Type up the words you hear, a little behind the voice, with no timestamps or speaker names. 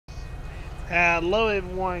Hello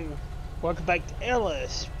everyone, welcome back to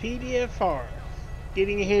LSPDFR.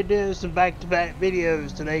 Getting here doing some back-to-back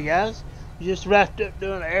videos today, guys. We just wrapped up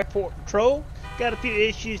doing an airport patrol. Got a few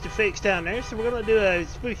issues to fix down there, so we're going to do a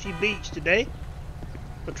Spooky Beach today.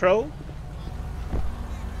 Patrol.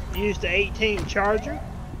 Used the 18 Charger.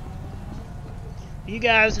 You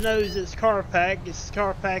guys know this car pack. This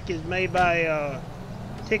car pack is made by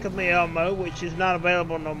Tickle Me Elmo, which is not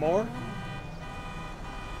available no more.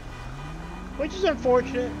 Which is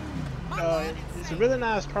unfortunate. It's a really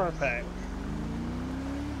nice car pack.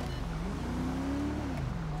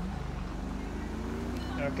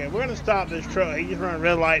 Okay, we're gonna stop this truck. He's just running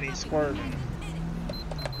red light and he's swerving.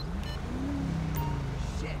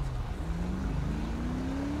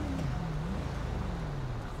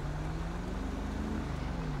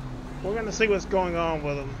 We're gonna see what's going on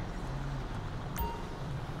with him.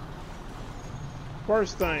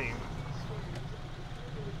 First thing.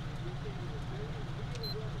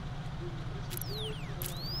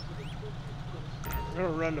 I'm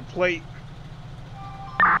gonna run the plate.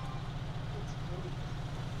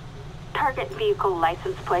 Target vehicle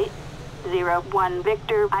license plate 01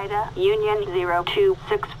 Victor Ida Union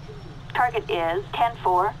 026. Target is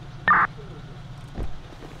 10-4.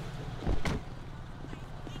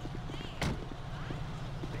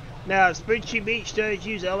 Now, Spooky Beach does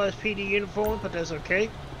use LSPD uniform, but that's okay.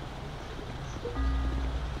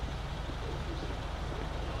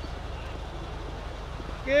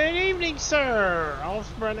 Good evening, sir.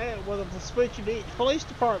 Officer Burnett with the Spooky Beach Police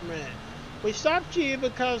Department. We stopped you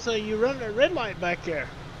because you run a red light back there,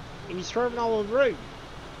 and you're swerving all over the road.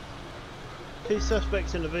 2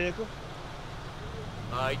 suspects in the vehicle.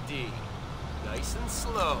 ID. Nice and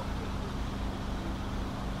slow.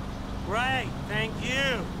 Right, thank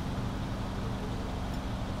you.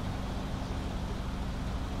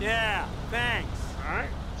 Yeah, thanks. Alright,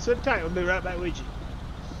 sit tight. We'll be right back with you.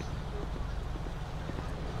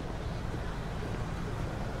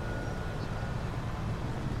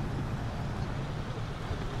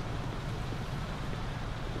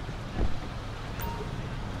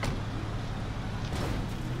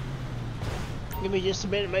 Give me just a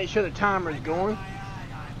minute to make sure the timer is going.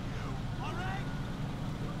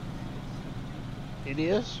 It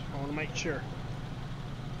is. I want to make sure.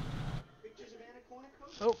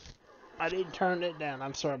 Oh, I didn't turn it down.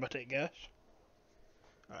 I'm sorry about that, guys.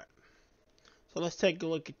 Alright. So let's take a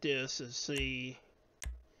look at this and see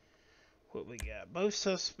what we got. Both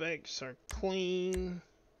suspects are clean.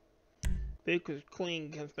 Vehicle's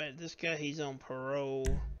clean. Comes back. This guy, he's on parole.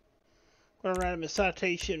 We're gonna write him a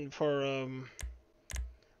citation for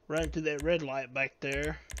running through that red light back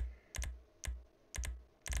there.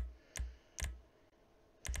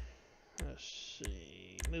 Let's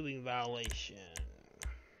see. Moving violation.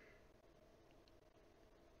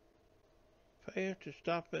 Failure to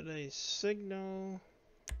stop at a signal.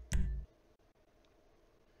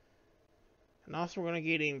 And also we're going to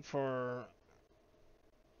get him for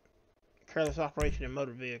careless operation in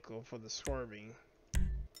motor vehicle for the swerving.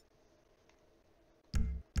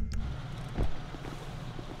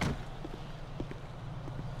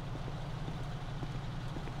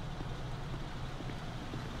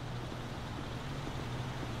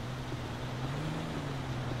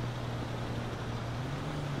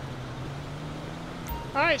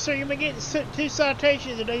 Alright, so you're going to be getting 2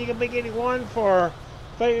 citations, and then you're going to be getting one for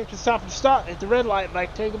failure to stop and start at the red light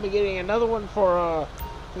back there. You're going to be getting another one for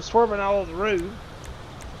swerving all over the road.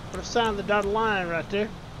 I'm going to sign the dotted line right there.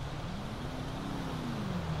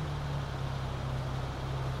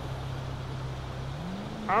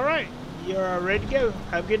 Alright, you're ready to go.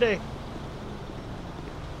 Have a good day.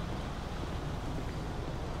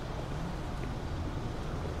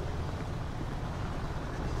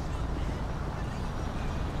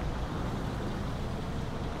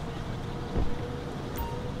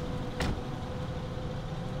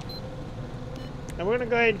 Now we're going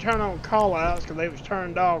to go ahead and turn on call outs because they was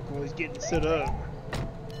turned off when we was getting set up.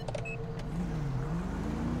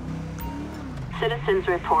 Citizens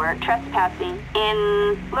report trespassing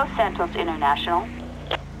in Los Santos International.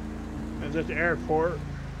 I was at the airport.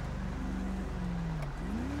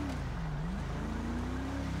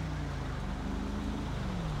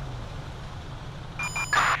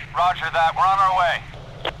 Roger that, we're on our way.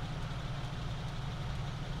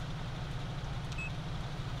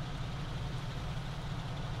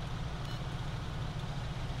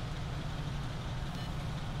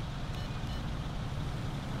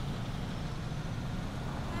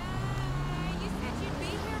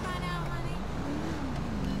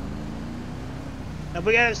 Now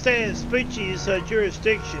we gotta stay in Spooky's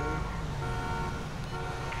jurisdiction.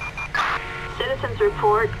 Citizens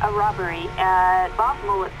report a robbery at Bob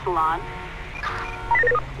Mullet Salon.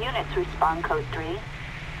 Units respond code 3.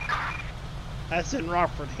 That's in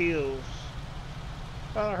Rockford Hills.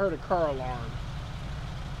 Thought I heard a car alarm.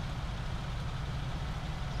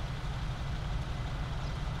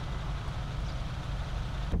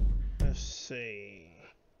 Let's see.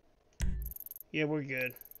 Yeah, we're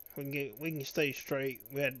good. We can stay straight.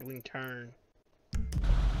 We can turn.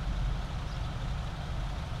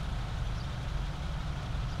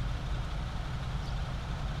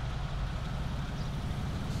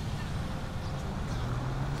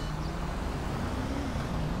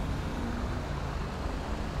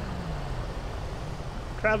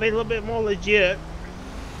 Try to be a little bit more legit.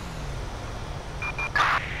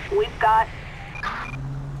 We've got...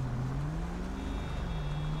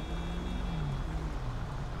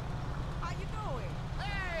 How you doing?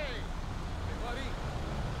 Hey! Hey, buddy.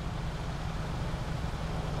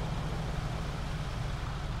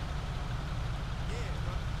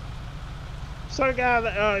 So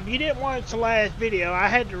guys, if you didn't watch the last video, I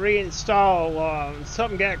had to reinstall,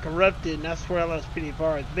 something got corrupted, and that's where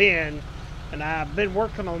LSPDFR has been. And I've been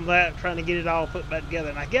working on that, trying to get it all put back together.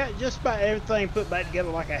 And I got just about everything put back together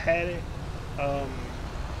like I had it.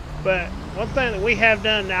 But one thing that we have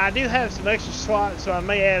done, now I do have some extra slots, so I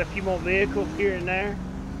may add a few more vehicles here and there.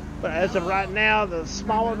 But as of right now, the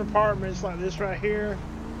smaller departments like this right here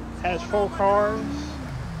has 4 cars.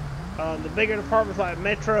 The bigger departments like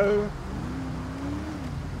Metro.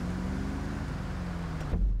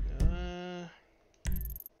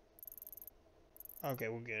 Okay,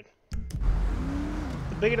 we're good.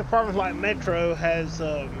 Bigger departments like Metro has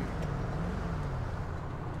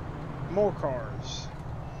more cars.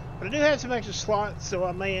 But I do have some extra slots, so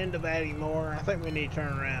I may end up adding more. I think we need to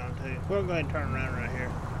turn around too. We'll go ahead and turn around right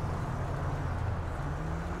here.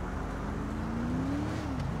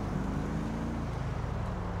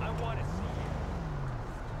 I want to see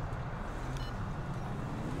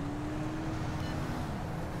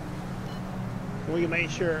you. We can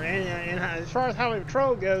make sure, and as far as highway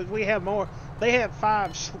patrol goes, we have more. They have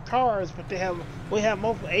 5 cars, but we have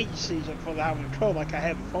multiple agencies for the highway patrol, like I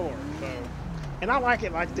had before. So, and I like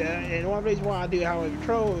it like that. And one reason why I do highway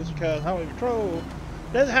patrol is because highway patrol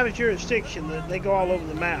doesn't have a jurisdiction that they go all over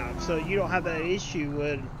the map, so you don't have that issue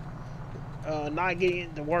with not getting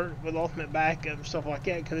it to work with ultimate backup and stuff like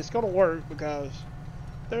that. Because it's going to work because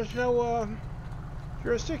there's no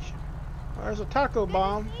jurisdiction. There's a taco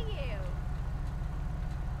bomb.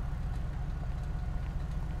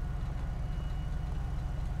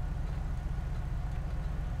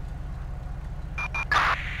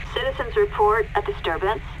 Citizens report a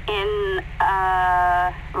disturbance in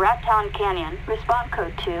Rat Town Canyon. Respond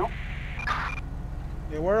code 2.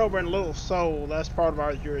 Yeah, we're over in Little Seoul. That's part of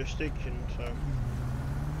our jurisdiction, so.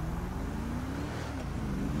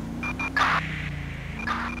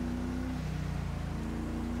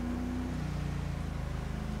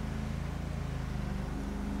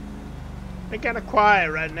 They're kind of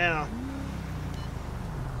quiet right now.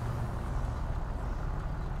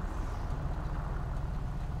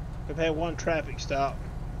 We've had 1 traffic stop.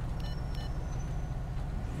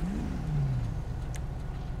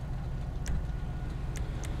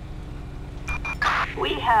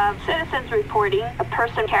 We have citizens reporting a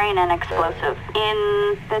person carrying an explosive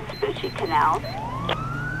in the Vespucci Canal.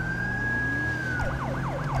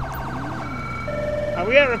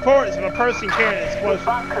 We got reports of a person carrying an explosive.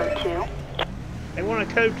 Respond code 2. They want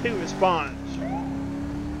a code 2 response.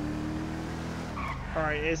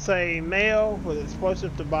 Alright, it's a male with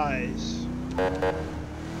explosive device.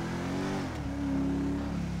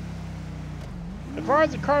 As far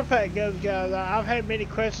as the car pack goes, guys, I've had many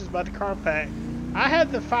questions about the car pack. I had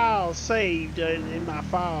the files saved in my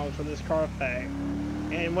files for this car pack.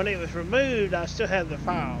 And when it was removed, I still have the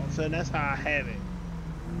files, and that's how I have it.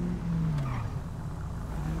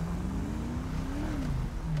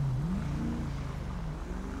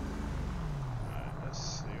 Alright, let's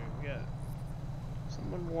see, we got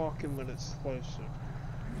someone walking with explosive.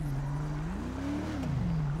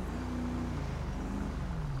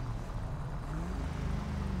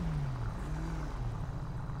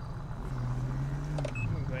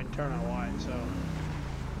 Turn our lights on.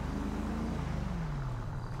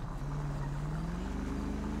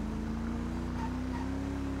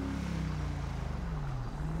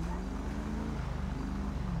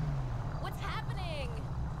 What's happening?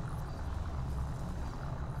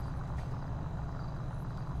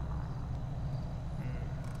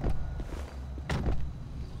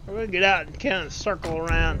 We're gonna get out and kind of circle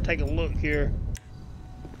around and take a look here.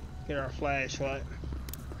 Get our flashlight.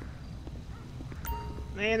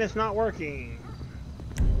 Man, it's not working.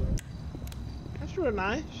 real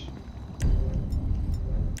nice.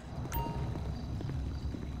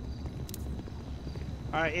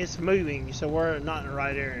 Alright, it's moving, so we're not in the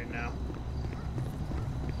right area now.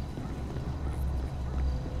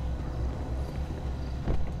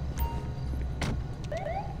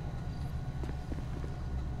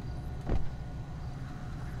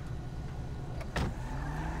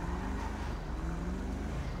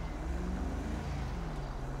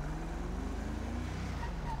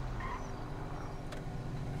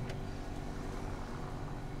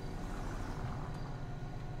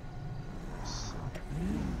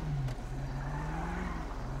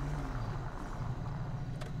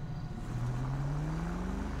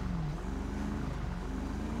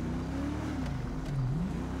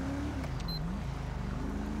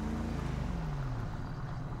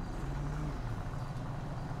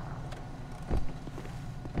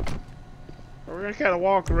 We're gonna kind of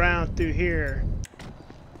walk around through here.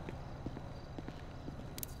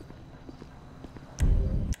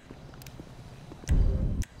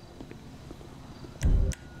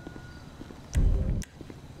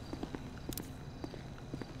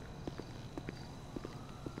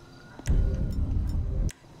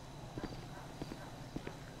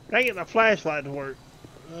 I get my flashlight to work.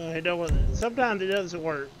 It don't. Sometimes it doesn't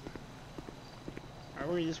work. Alright,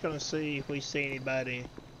 we're just gonna see if we see anybody.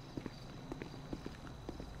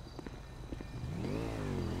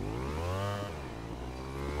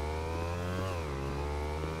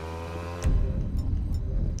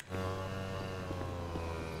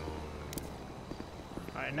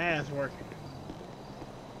 Alright, now it's working.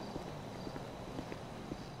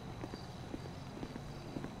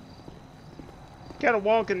 Kind of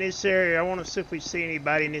walk in this area. I want to see if we see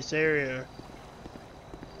anybody in this area.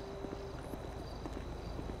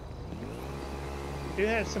 We do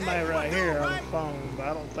have somebody right here on the phone, but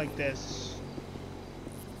I don't think that's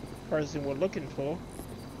the person we're looking for.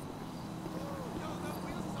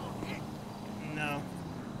 No.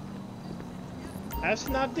 That's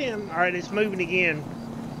not them. Alright, it's moving again.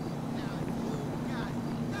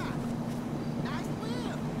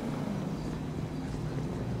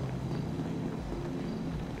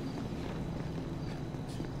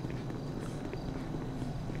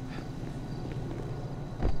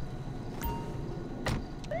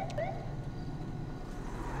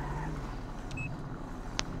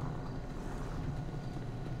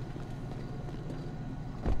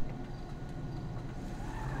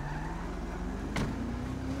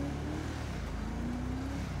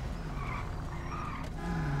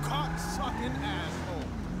 Cock-sucking asshole.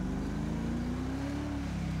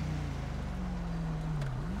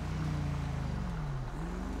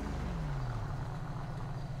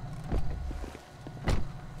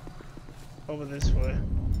 Over this way.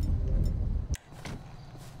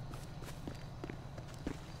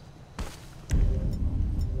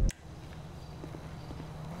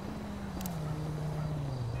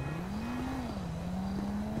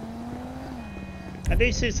 I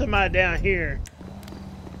do see somebody down here.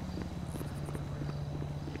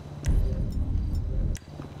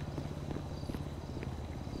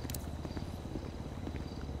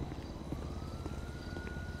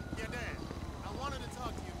 Yeah, Dad, I wanted to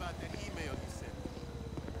talk to you about that email you sent.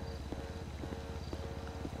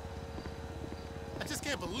 I just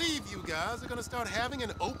can't believe you guys are gonna start having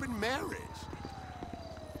an open marriage.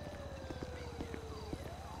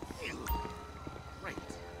 Great.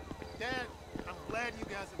 Dad, I'm glad you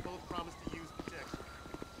guys have both promised to use protection.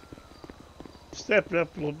 Step it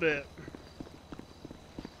up a little bit.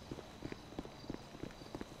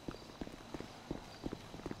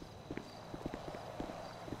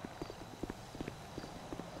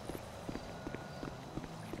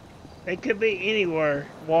 They could be anywhere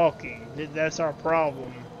walking. That's our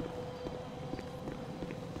problem.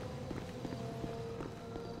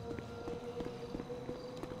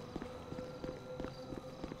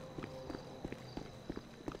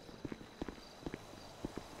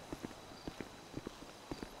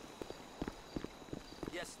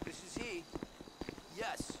 Yes, this is he.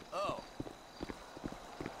 Yes. Oh.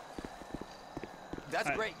 That's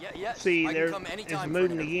great. Yeah, yes. See, I there can come it's anytime for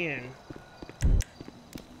moving an interview. again.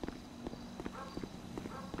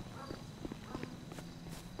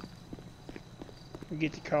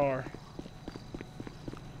 Get the car.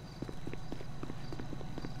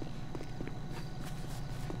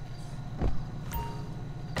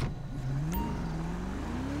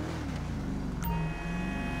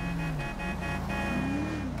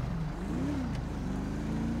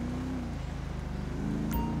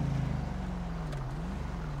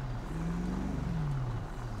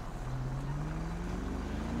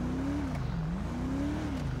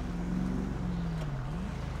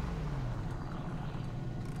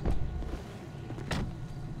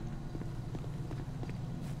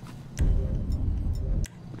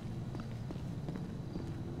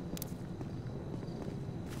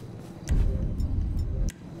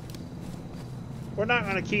 We're not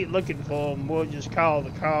going to keep looking for them. We'll just call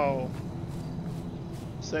the call.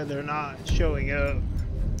 Say they're not showing up.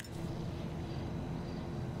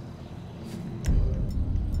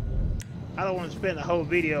 I don't want to spend the whole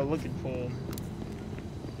video looking for them.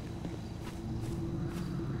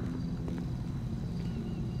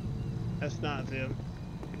 That's not them.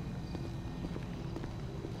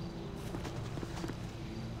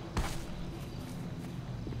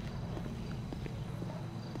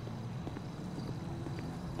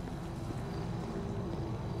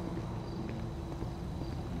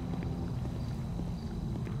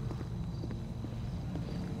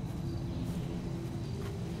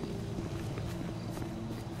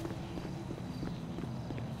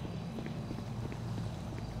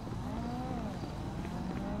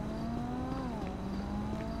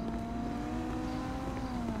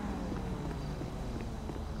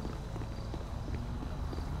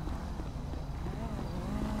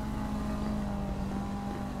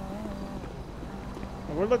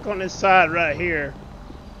 We'll look on this side right here.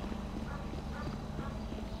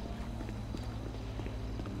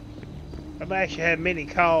 I've actually had many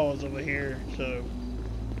calls over here, so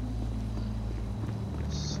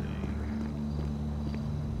let's see.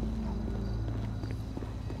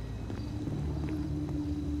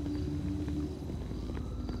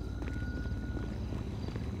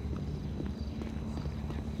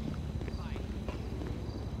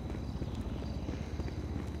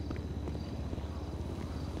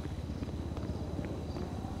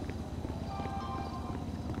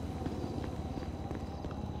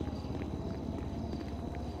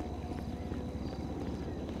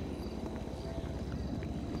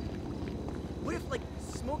 What if, like,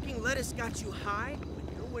 smoking lettuce got you high,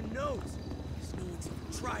 but no one knows? Because no one's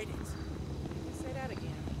ever tried it. Say that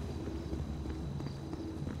again.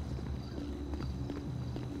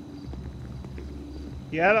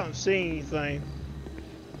 Yeah, I don't see anything.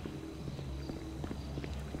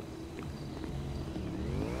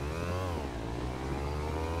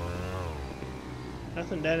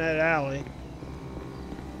 Nothing down that alley.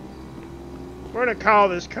 We're gonna call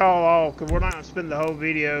this call off because we're not gonna spend the whole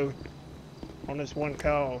video on this one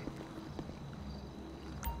call.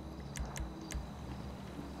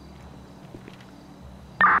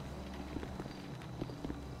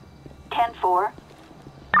 Ten-4.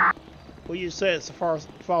 Well, you say it's a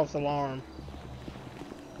false alarm.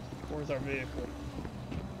 Where's our vehicle?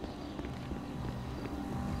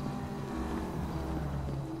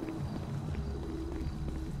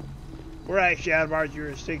 We're actually out of our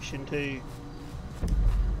jurisdiction too.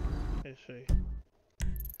 Let's see.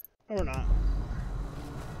 No, we're not.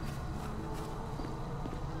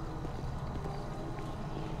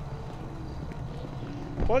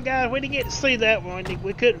 Well, guys, we didn't get to see that one.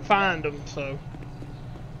 We couldn't find them, so.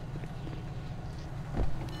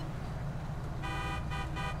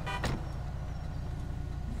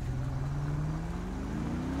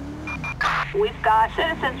 We've got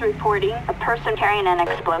citizens reporting a person carrying an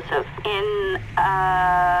explosive in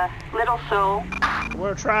Little Seoul.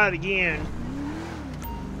 We'll try it again.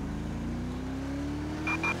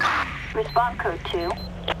 Response code 2.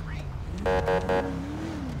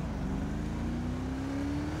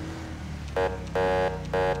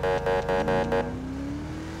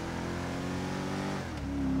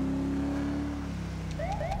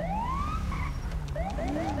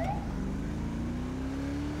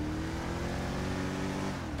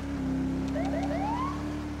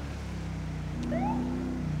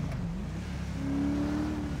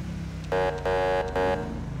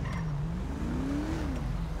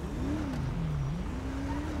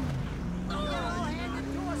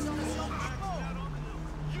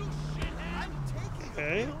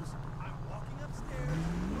 Okay.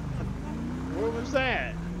 What was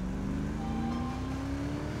that?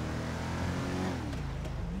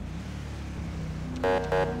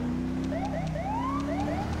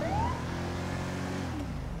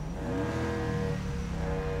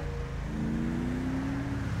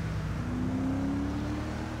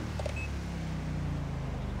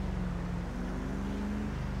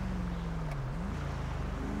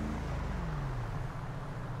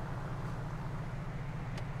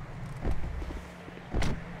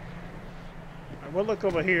 We'll look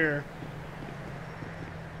over here.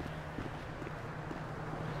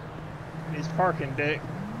 This parking deck.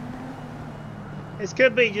 This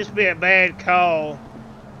could be just be a bad call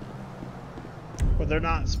where they're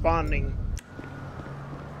not responding.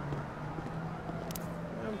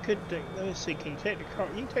 Could take, let me see, can you take the car?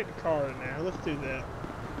 You can take the car in there. Let's do that.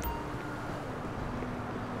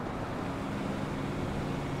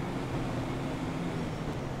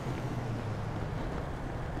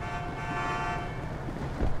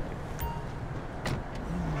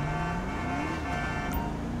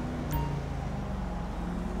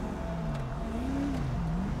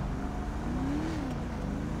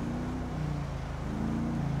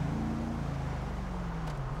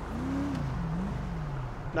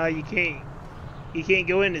 No, you can't. You can't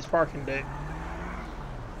go in this parking deck.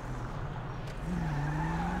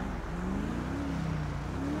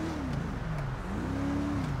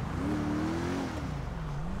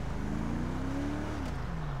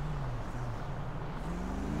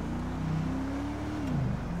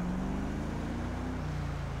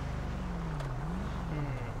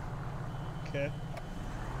 Okay.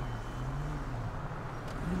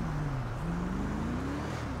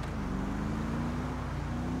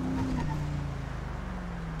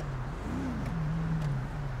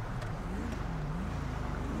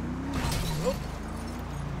 Oh,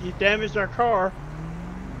 you damaged our car.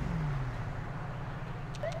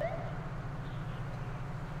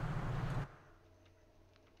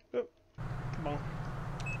 Oh, come on.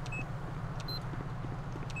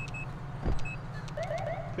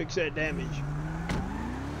 Fix that damage.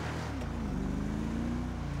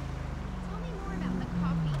 Tell me more about the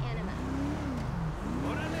coffee enema.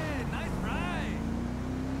 Orale, nice ride.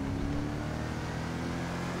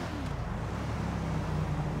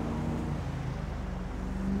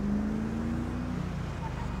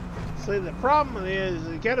 See, the problem is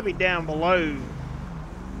it got to be down below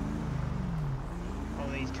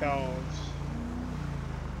on these calls.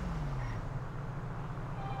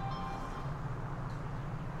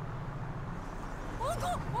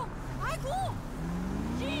 Oh, Michael!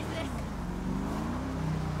 Jesus!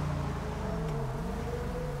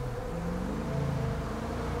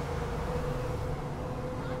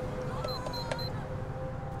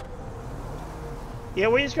 Yeah,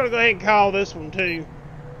 we're just gonna go ahead and call this one too.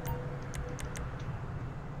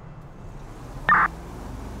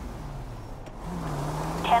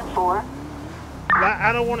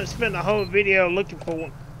 I don't want to spend the whole video looking for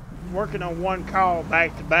one, working on one call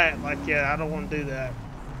back to back like that. I don't want to do that.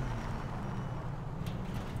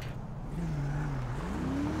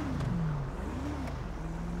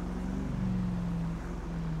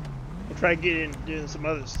 We'll try to get into doing some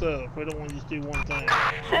other stuff. We don't want to just do one thing.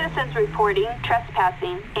 Citizens reporting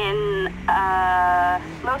trespassing in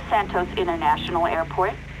Los Santos International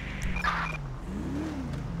Airport.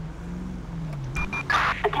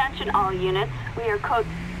 Attention all units, we are code...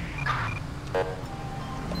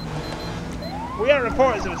 We got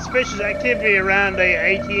reports of suspicious activity around the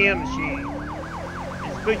ATM machine.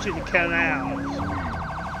 It's butchering the canals.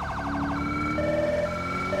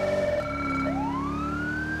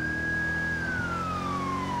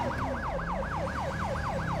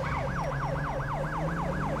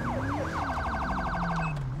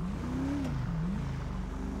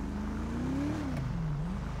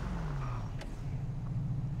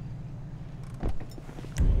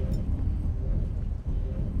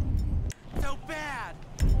 So bad.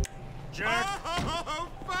 Jerk. Oh,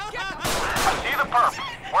 fuck! I see the perp.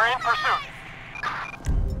 We're in pursuit.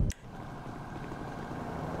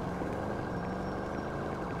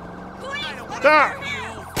 Stop!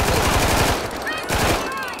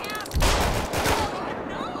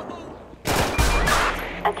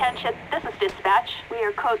 Attention, this is dispatch. We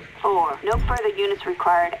are code 4. No further units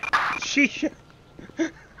required. She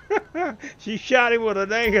shot him with a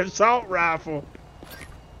dang assault rifle.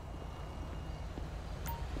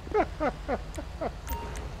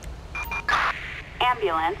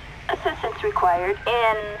 Ambulance. Assistance required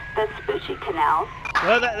in the Vespucci Canal.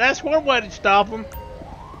 Well, that's one way to stop them.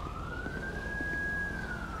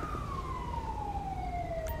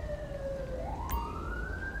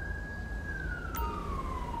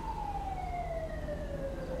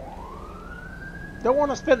 Don't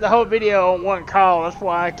want to spend the whole video on one call. That's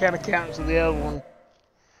why I kind of count to the other one.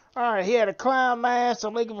 Alright, he had a clown mask, a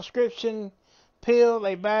legal prescription pill,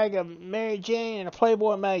 a bag of Mary Jane, and a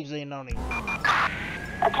Playboy magazine on him.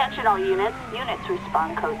 Attention all units. Units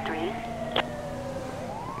respond code 3.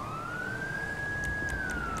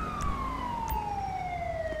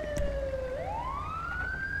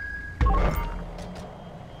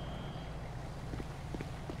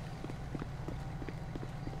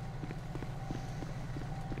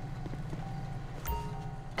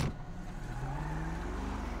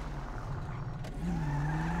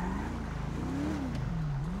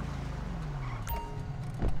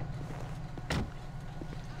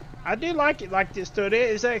 I do like it like this though.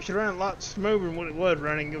 It's actually running a lot smoother than what it was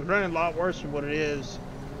running. It was running a lot worse than what it is.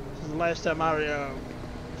 This is the last time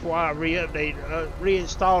before I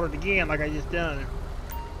reinstalled it again like I just done it.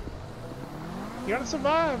 You gotta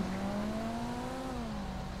survive.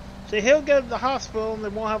 See, he'll go to the hospital and they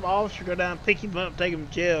won't have an officer go down and pick him up and take him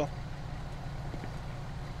to jail.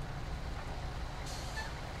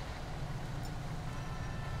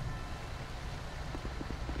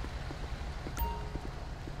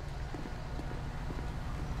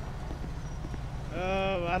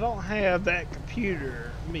 don't have that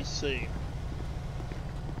computer. Let me see.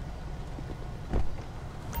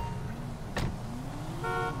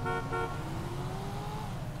 I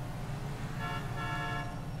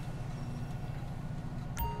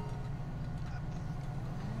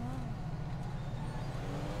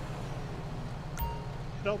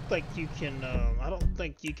don't think you can. I don't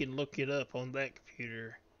think you can look it up on that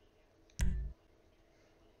computer.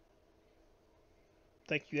 I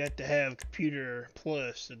think you have to have Computer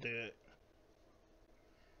Plus to do it.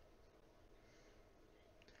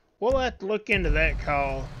 We'll have to look into that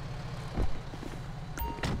call.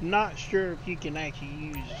 Not sure if you can actually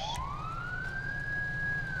use.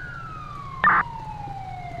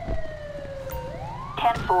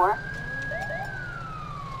 Ten-4.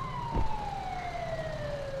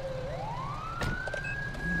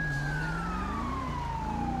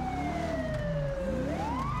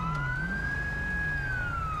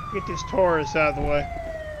 Get this Taurus out of the way.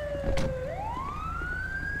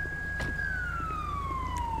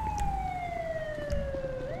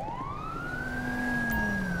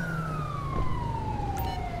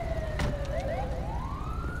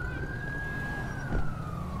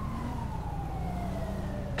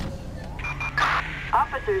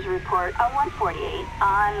 Officers report a 148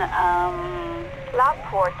 on,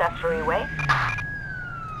 Lockport, the freeway.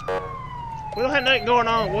 We don't have nothing going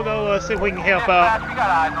on. We'll go see if we can help Dispatch, out. we got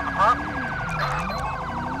eyes on the perp.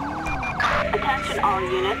 Attention all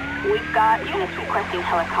units. We've got units requesting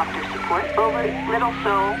helicopter support. Over Little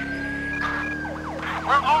Seoul.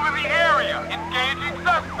 We're over the area. Engaging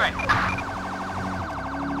suspect.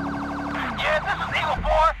 Yeah, this is Eagle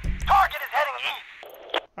 4. Target is heading east.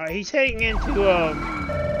 Alright, he's heading into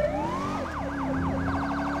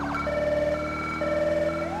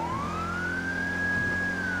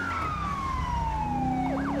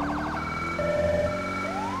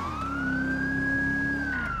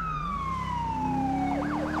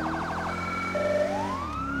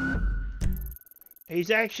he's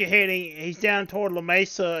actually heading. He's down toward La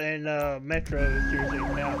Mesa and Metro Jersey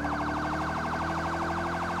now.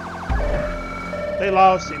 They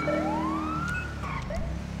lost him.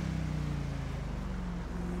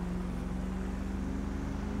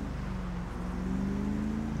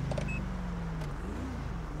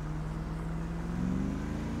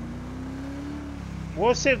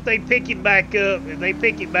 We'll see if they pick it back up. If they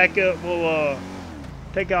pick it back up, we'll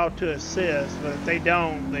take off to assist. But if they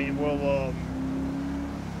don't, then we'll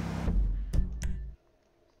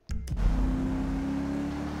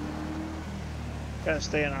gotta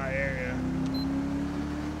stay in our area.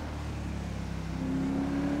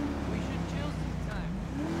 We should chill sometime.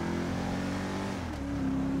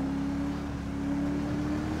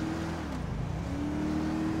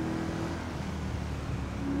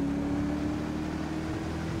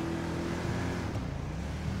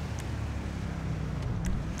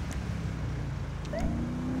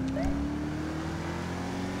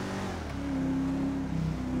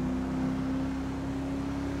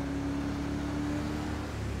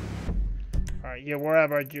 Alright, yeah, we're out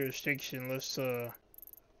of our jurisdiction. Let's So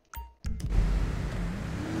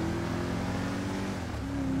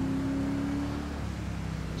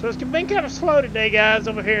it's been kind of slow today, guys,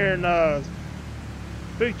 over here in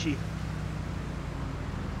Bucci.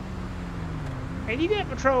 And you get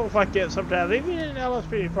patrols like that sometimes, even in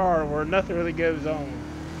LSPDFR, where nothing really goes on.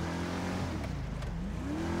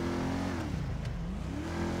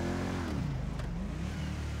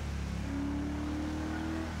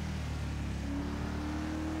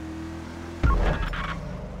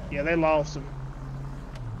 Yeah, they lost him.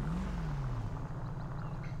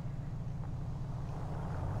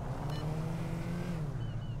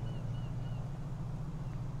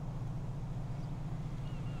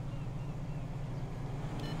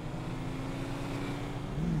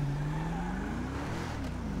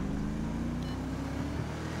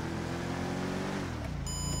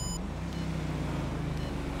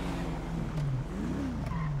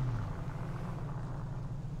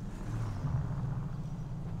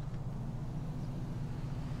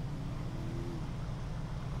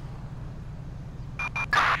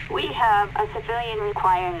 We have a civilian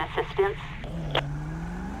requiring assistance.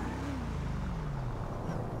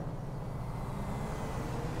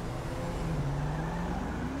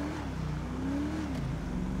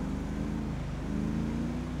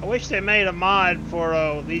 I wish they made a mod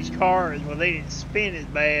for these cars where they didn't spin as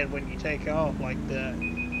bad when you take off like that.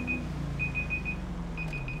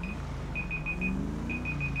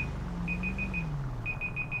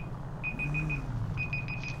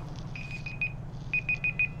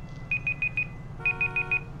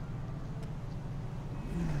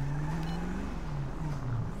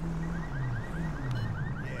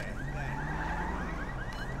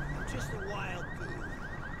 just a wild dude.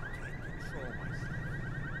 Can't control myself.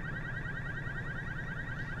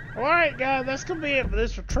 Alright guys, that's gonna be it for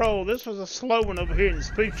this patrol. This was a slow one over here in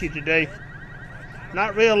Spooky today.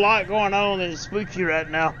 Not really a lot going on in Spooky right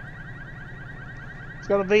now. It's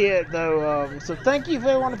gonna be it though. So thank you for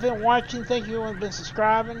everyone who's been watching. Thank you everyone who's been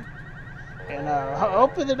subscribing. And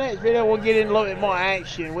hopefully the next video we'll get in a little bit more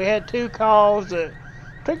action. We had 2 calls that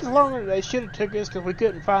took us longer than they should have took us because we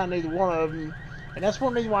couldn't find either one of them. And that's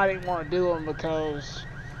one reason why I didn't want to do them, because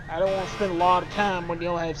I don't want to spend a lot of time when you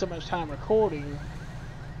only have so much time recording.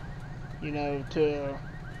 You know, to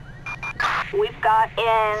We've got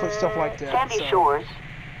in for stuff like that. Sandy So. Shores.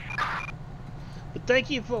 But thank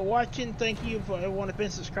you for watching. Thank you for everyone who's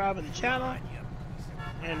been subscribing to the channel.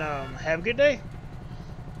 And have a good day.